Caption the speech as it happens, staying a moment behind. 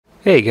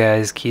Hey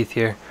guys, Keith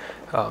here.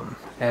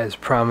 As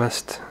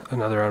promised,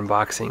 another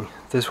unboxing.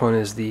 This one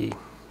is the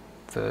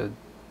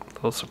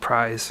little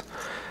surprise.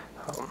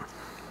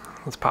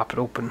 Let's pop it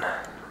open.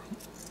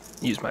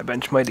 Use my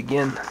Benchmite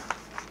again.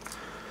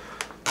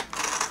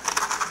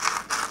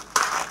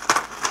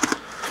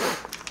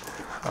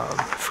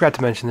 I forgot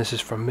to mention this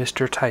is from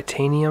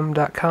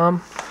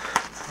MrTitanium.com.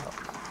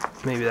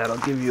 Maybe that'll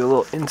give you a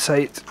little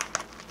insight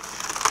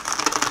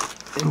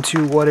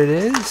into what it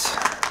is.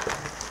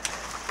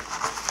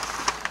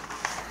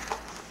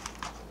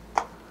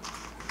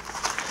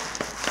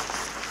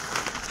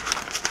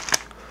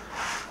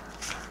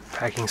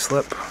 Packing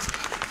slip.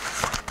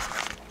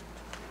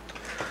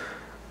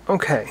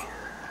 Okay.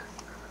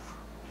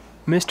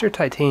 Mr.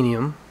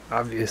 Titanium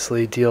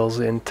obviously deals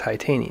in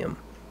titanium.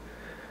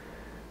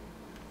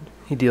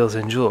 He deals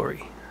in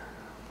jewelry.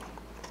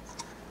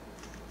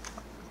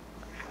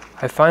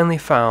 I finally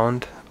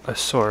found a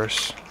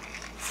source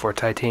for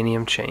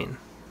titanium chain.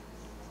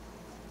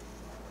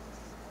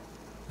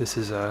 This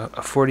is a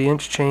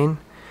 40-inch chain.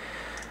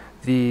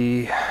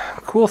 The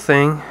cool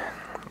thing,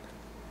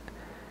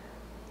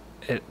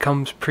 it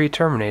comes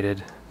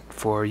pre-terminated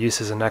for use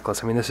as a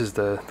necklace. I mean, this is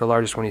the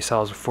largest one he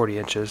sells, 40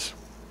 inches.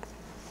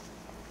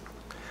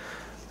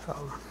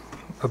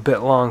 A bit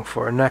long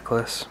for a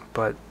necklace,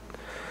 but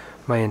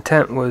my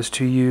intent was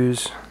to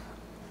use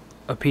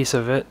a piece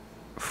of it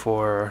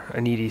for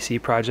an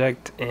EDC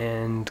project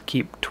and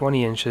keep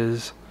 20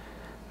 inches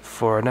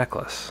for a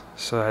necklace.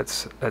 So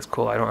that's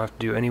cool. I don't have to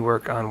do any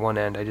work on one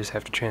end. I just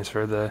have to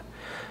transfer the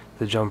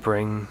jump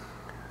ring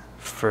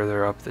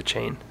further up the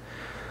chain.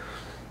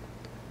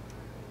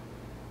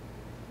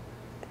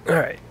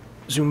 Alright,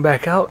 zoom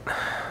back out.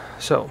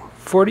 So,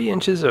 40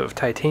 inches of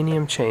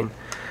titanium chain.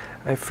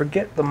 I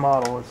forget the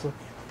model. It's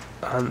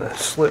on the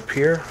slip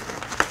here.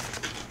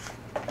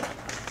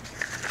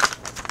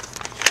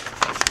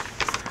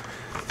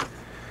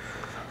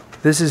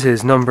 This is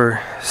his number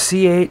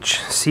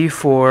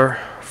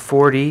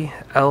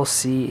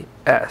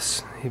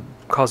CHC440LCS. He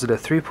calls it a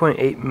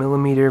 3.8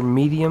 millimeter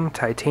medium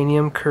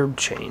titanium curb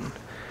chain.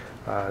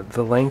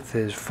 The length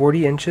is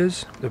 40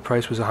 inches. The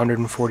price was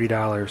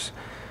 $140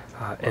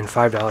 and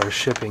 $5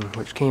 shipping,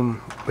 which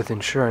came with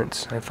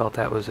insurance. I felt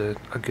that was a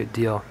good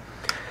deal.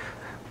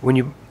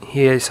 He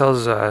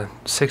sells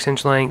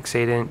 6-inch lengths,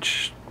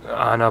 8-inch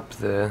on up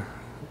the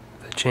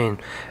chain.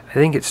 I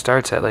think it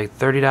starts at like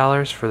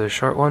 $30 for the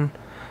short one.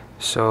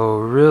 So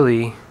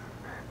really,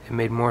 it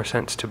made more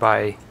sense to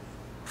buy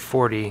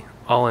 40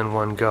 all in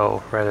one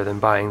go rather than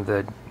buying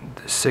the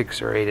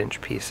 6 or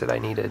 8-inch piece that I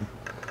needed.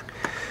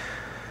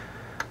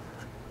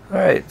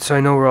 Alright, so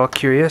I know we're all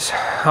curious.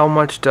 How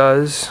much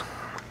does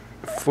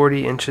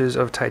 40 inches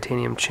of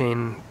titanium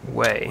chain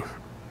weigh?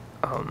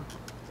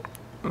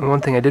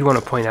 One thing I did want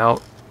to point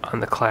out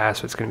on the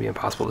clasp, it's going to be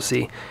impossible to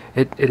see,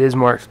 it is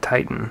marked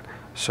Titan,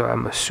 so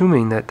I'm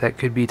assuming that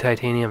could be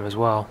titanium as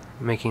well,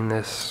 making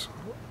this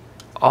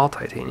all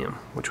titanium,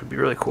 which would be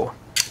really cool.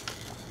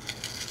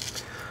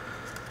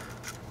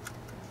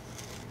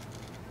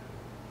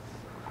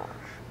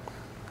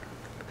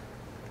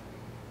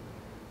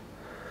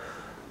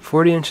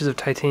 "40 inches of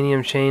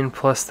titanium chain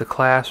plus the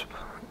clasp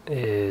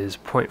is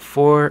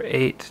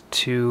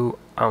 0.482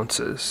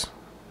 ounces.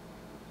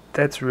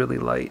 That's really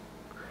light.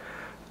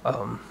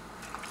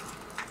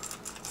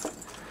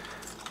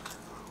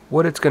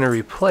 What it's going to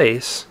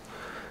replace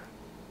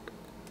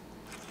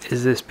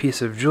is this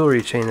piece of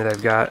jewelry chain that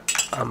I've got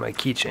on my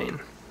keychain.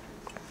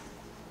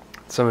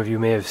 Some of you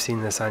may have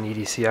seen this on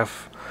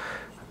EDCF,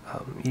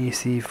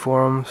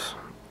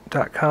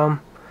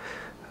 edcforums.com.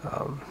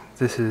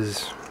 This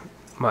is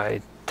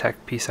my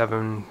Tech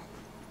P7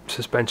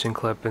 suspension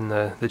clip, and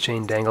the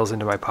chain dangles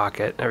into my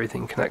pocket.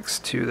 Everything connects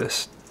to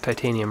this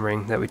titanium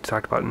ring that we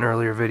talked about in an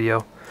earlier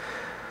video.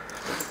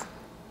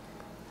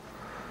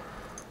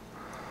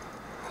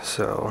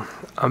 So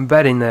I'm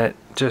betting that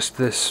just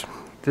this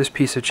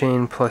piece of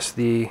chain plus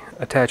the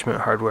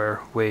attachment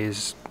hardware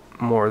weighs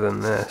more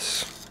than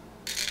this.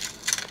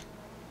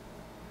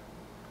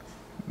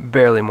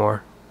 Barely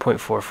more.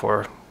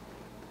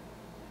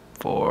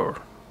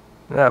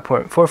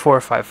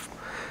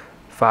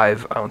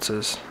 0.4455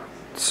 ounces.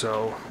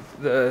 So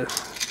the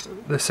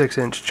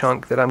 6-inch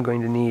chunk that I'm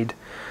going to need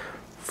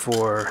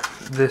for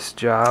this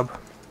job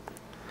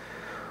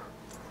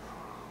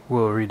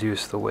will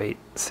reduce the weight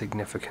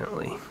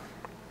significantly.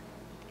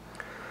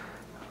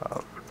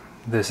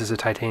 This is a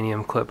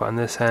titanium clip on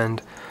this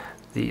end,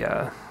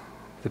 the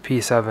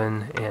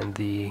P7 and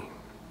the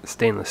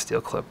stainless steel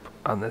clip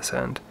on this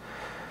end.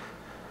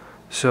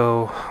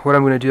 So what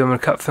I'm going to do, I'm going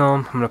to cut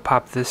film, I'm going to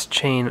pop this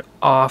chain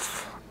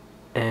off,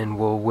 and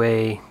we'll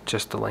weigh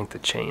just the length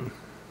of chain.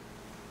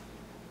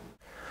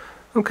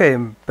 Okay,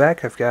 I'm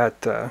back. I've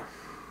got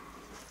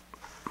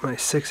my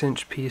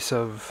 6-inch piece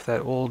of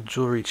that old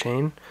jewelry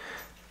chain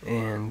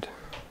and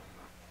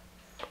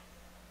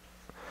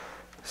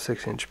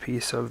 6-inch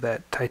piece of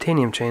that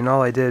titanium chain.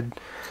 All I did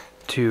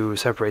to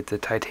separate the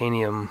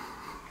titanium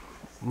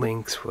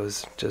links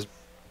was just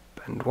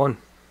bend one.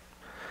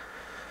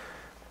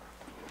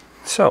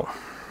 So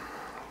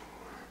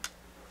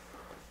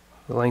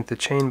The length of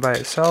chain by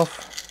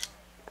itself,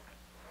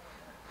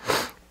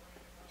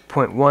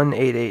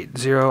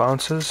 0.1880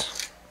 ounces.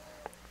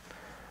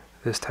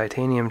 This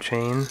titanium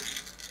chain,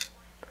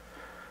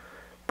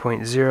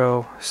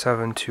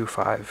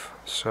 0.0725,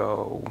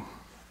 so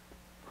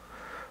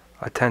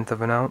a tenth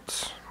of an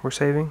ounce we're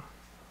saving.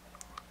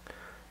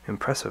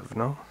 Impressive,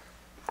 no?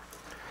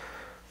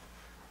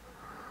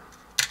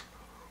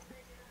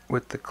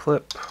 With the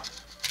clip,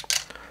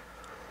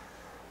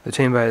 the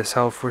chain by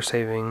itself, we're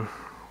saving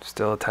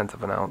still a tenth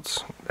of an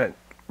ounce. That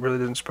really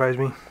doesn't surprise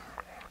me.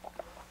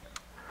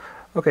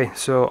 Okay,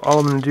 so all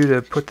I'm going to do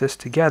to put this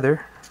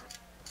together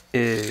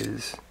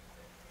is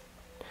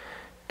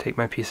take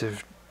my piece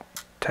of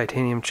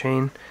titanium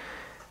chain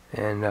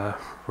and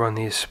run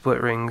these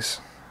split rings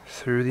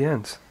through the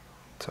ends.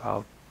 So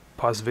I'll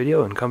pause the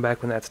video and come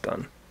back when that's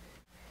done.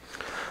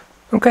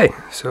 Okay,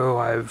 so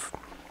I've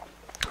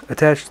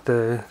attached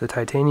the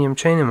titanium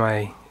chain and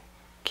my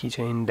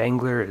keychain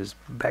dangler is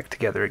back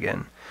together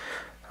again.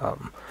 I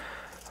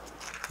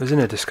was in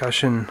a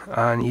discussion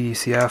on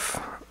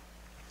EDCF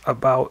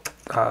about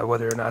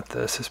whether or not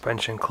the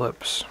suspension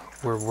clips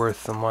were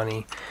worth the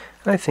money,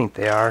 and I think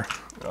they are.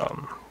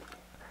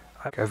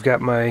 I've got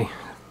my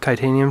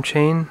titanium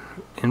chain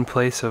in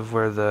place of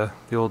where the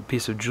old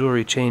piece of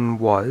jewelry chain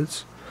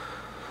was,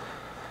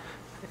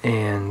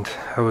 and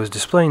I was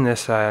displaying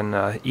this on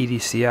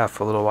EDCF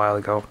a little while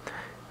ago.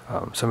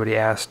 Somebody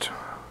asked,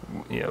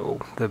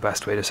 the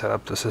best way to set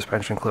up the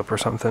suspension clip or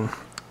something.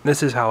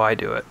 This is how I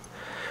do it.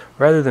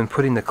 Rather than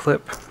putting the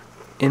clip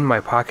in my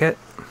pocket,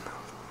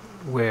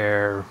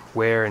 where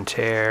wear and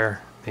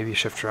tear, maybe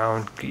shift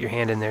around, get your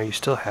hand in there, you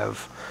still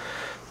have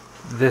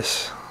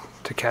this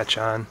to catch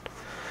on.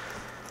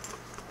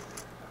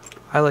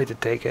 I like to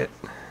take it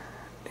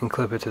and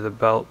clip it to the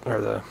belt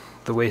or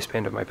the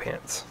waistband of my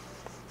pants.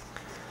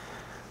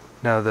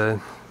 Now the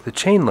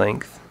chain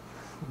length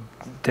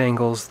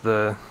dangles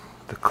the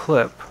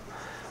clip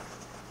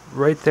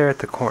right there at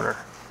the corner.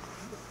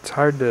 It's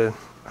hard to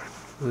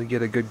really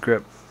get a good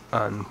grip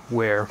on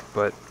where,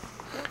 but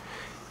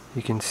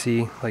you can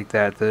see like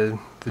that. The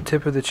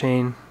tip of the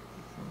chain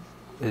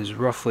is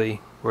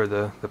roughly where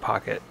the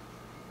pocket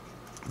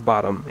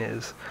bottom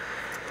is,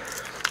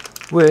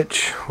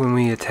 which when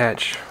we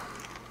attach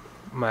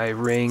my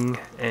ring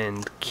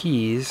and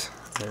keys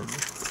and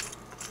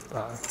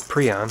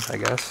Prion, I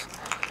guess,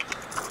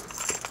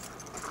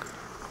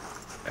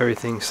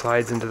 everything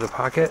slides into the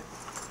pocket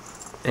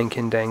and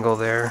can dangle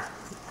there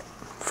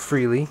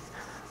freely.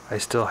 I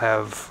still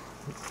have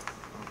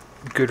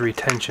good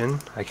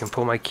retention. I can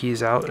pull my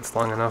keys out. It's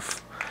long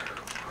enough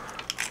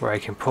where I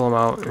can pull them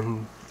out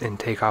and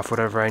take off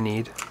whatever I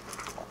need.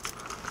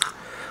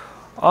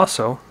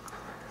 Also,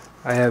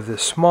 I have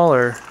this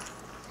smaller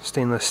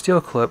stainless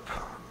steel clip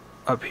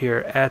up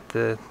here at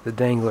the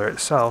dangler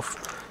itself,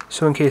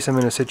 so in case I'm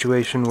in a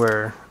situation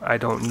where I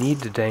don't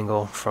need to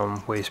dangle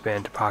from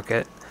waistband to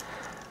pocket,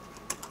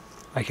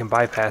 I can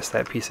bypass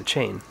that piece of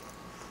chain,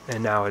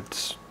 and now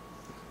it's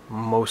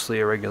mostly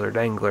a regular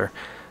dangler.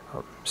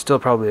 Still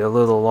probably a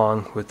little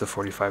long with the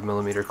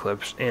 45mm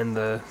clips and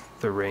the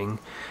ring,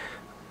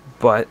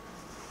 but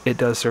it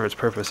does serve its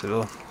purpose.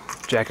 It'll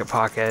jacket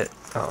pocket,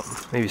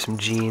 maybe some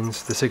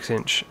jeans. The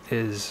 6-inch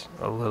is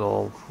a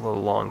little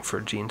long for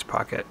jeans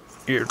pocket.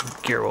 Your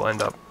gear will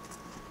end up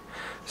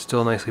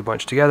still nicely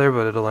bunched together,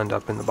 but it'll end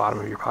up in the bottom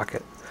of your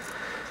pocket.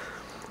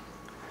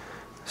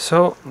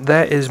 So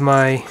that is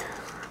my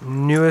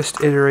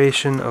newest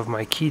iteration of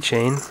my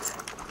keychain,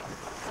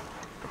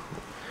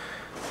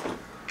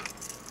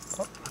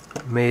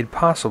 made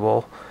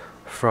possible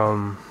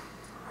from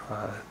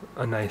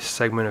a nice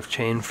segment of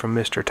chain from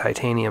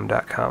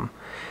MrTitanium.com.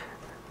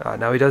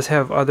 Now he does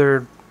have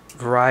other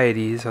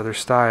varieties, other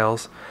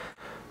styles.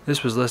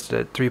 This was listed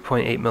at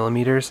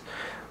 3.8mm,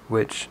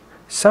 which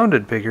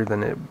sounded bigger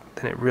than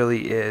it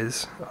really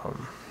is.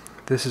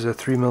 This is a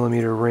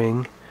 3mm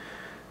ring,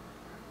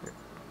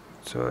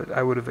 so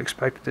I would have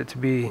expected it to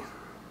be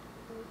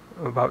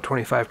about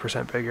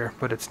 25% bigger,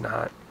 but it's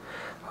not.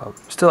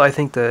 Still, I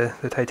think the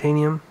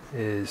titanium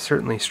is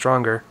certainly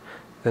stronger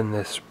than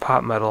this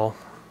pot metal.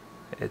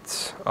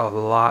 It's a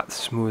lot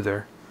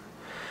smoother,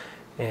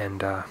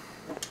 and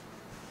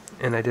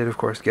I did of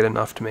course get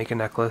enough to make a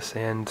necklace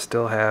and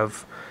still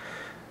have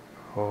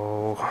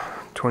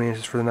 20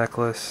 inches for the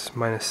necklace,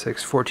 minus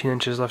 6, 14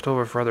 inches left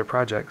over for other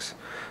projects,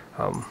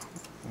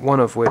 one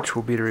of which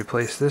will be to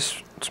replace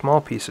this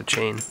small piece of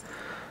chain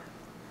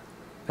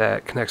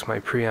that connects my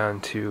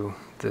Prion to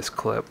this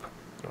clip.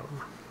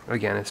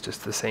 Again, it's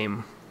just the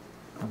same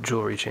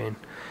jewelry chain,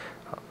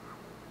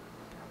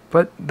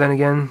 but then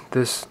again,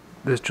 this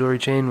jewelry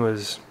chain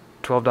was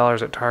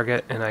 $12 at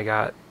Target, and I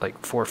got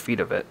like 4 feet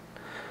of it.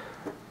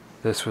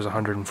 This was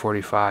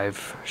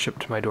 $145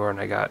 shipped to my door, and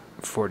I got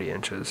 40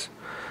 inches.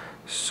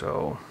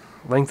 So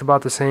length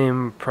about the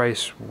same,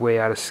 price way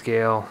out of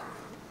scale.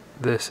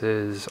 This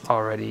is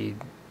already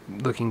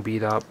looking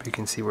beat up. You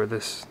can see where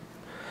this,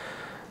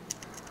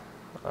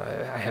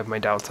 I have my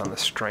doubts on the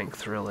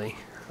strength really.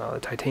 The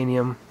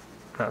titanium,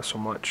 not so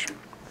much.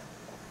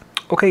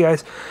 Okay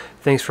guys,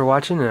 thanks for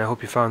watching, and I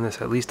hope you found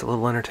this at least a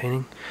little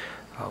entertaining.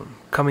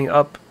 Coming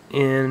up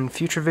in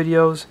future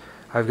videos,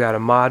 I've got a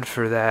mod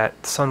for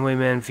that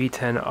Sunwayman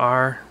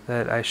V10R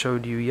that I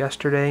showed you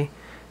yesterday,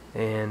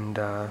 and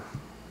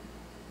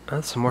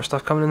some more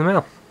stuff coming in the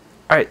mail.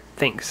 Alright,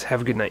 thanks. Have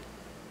a good night.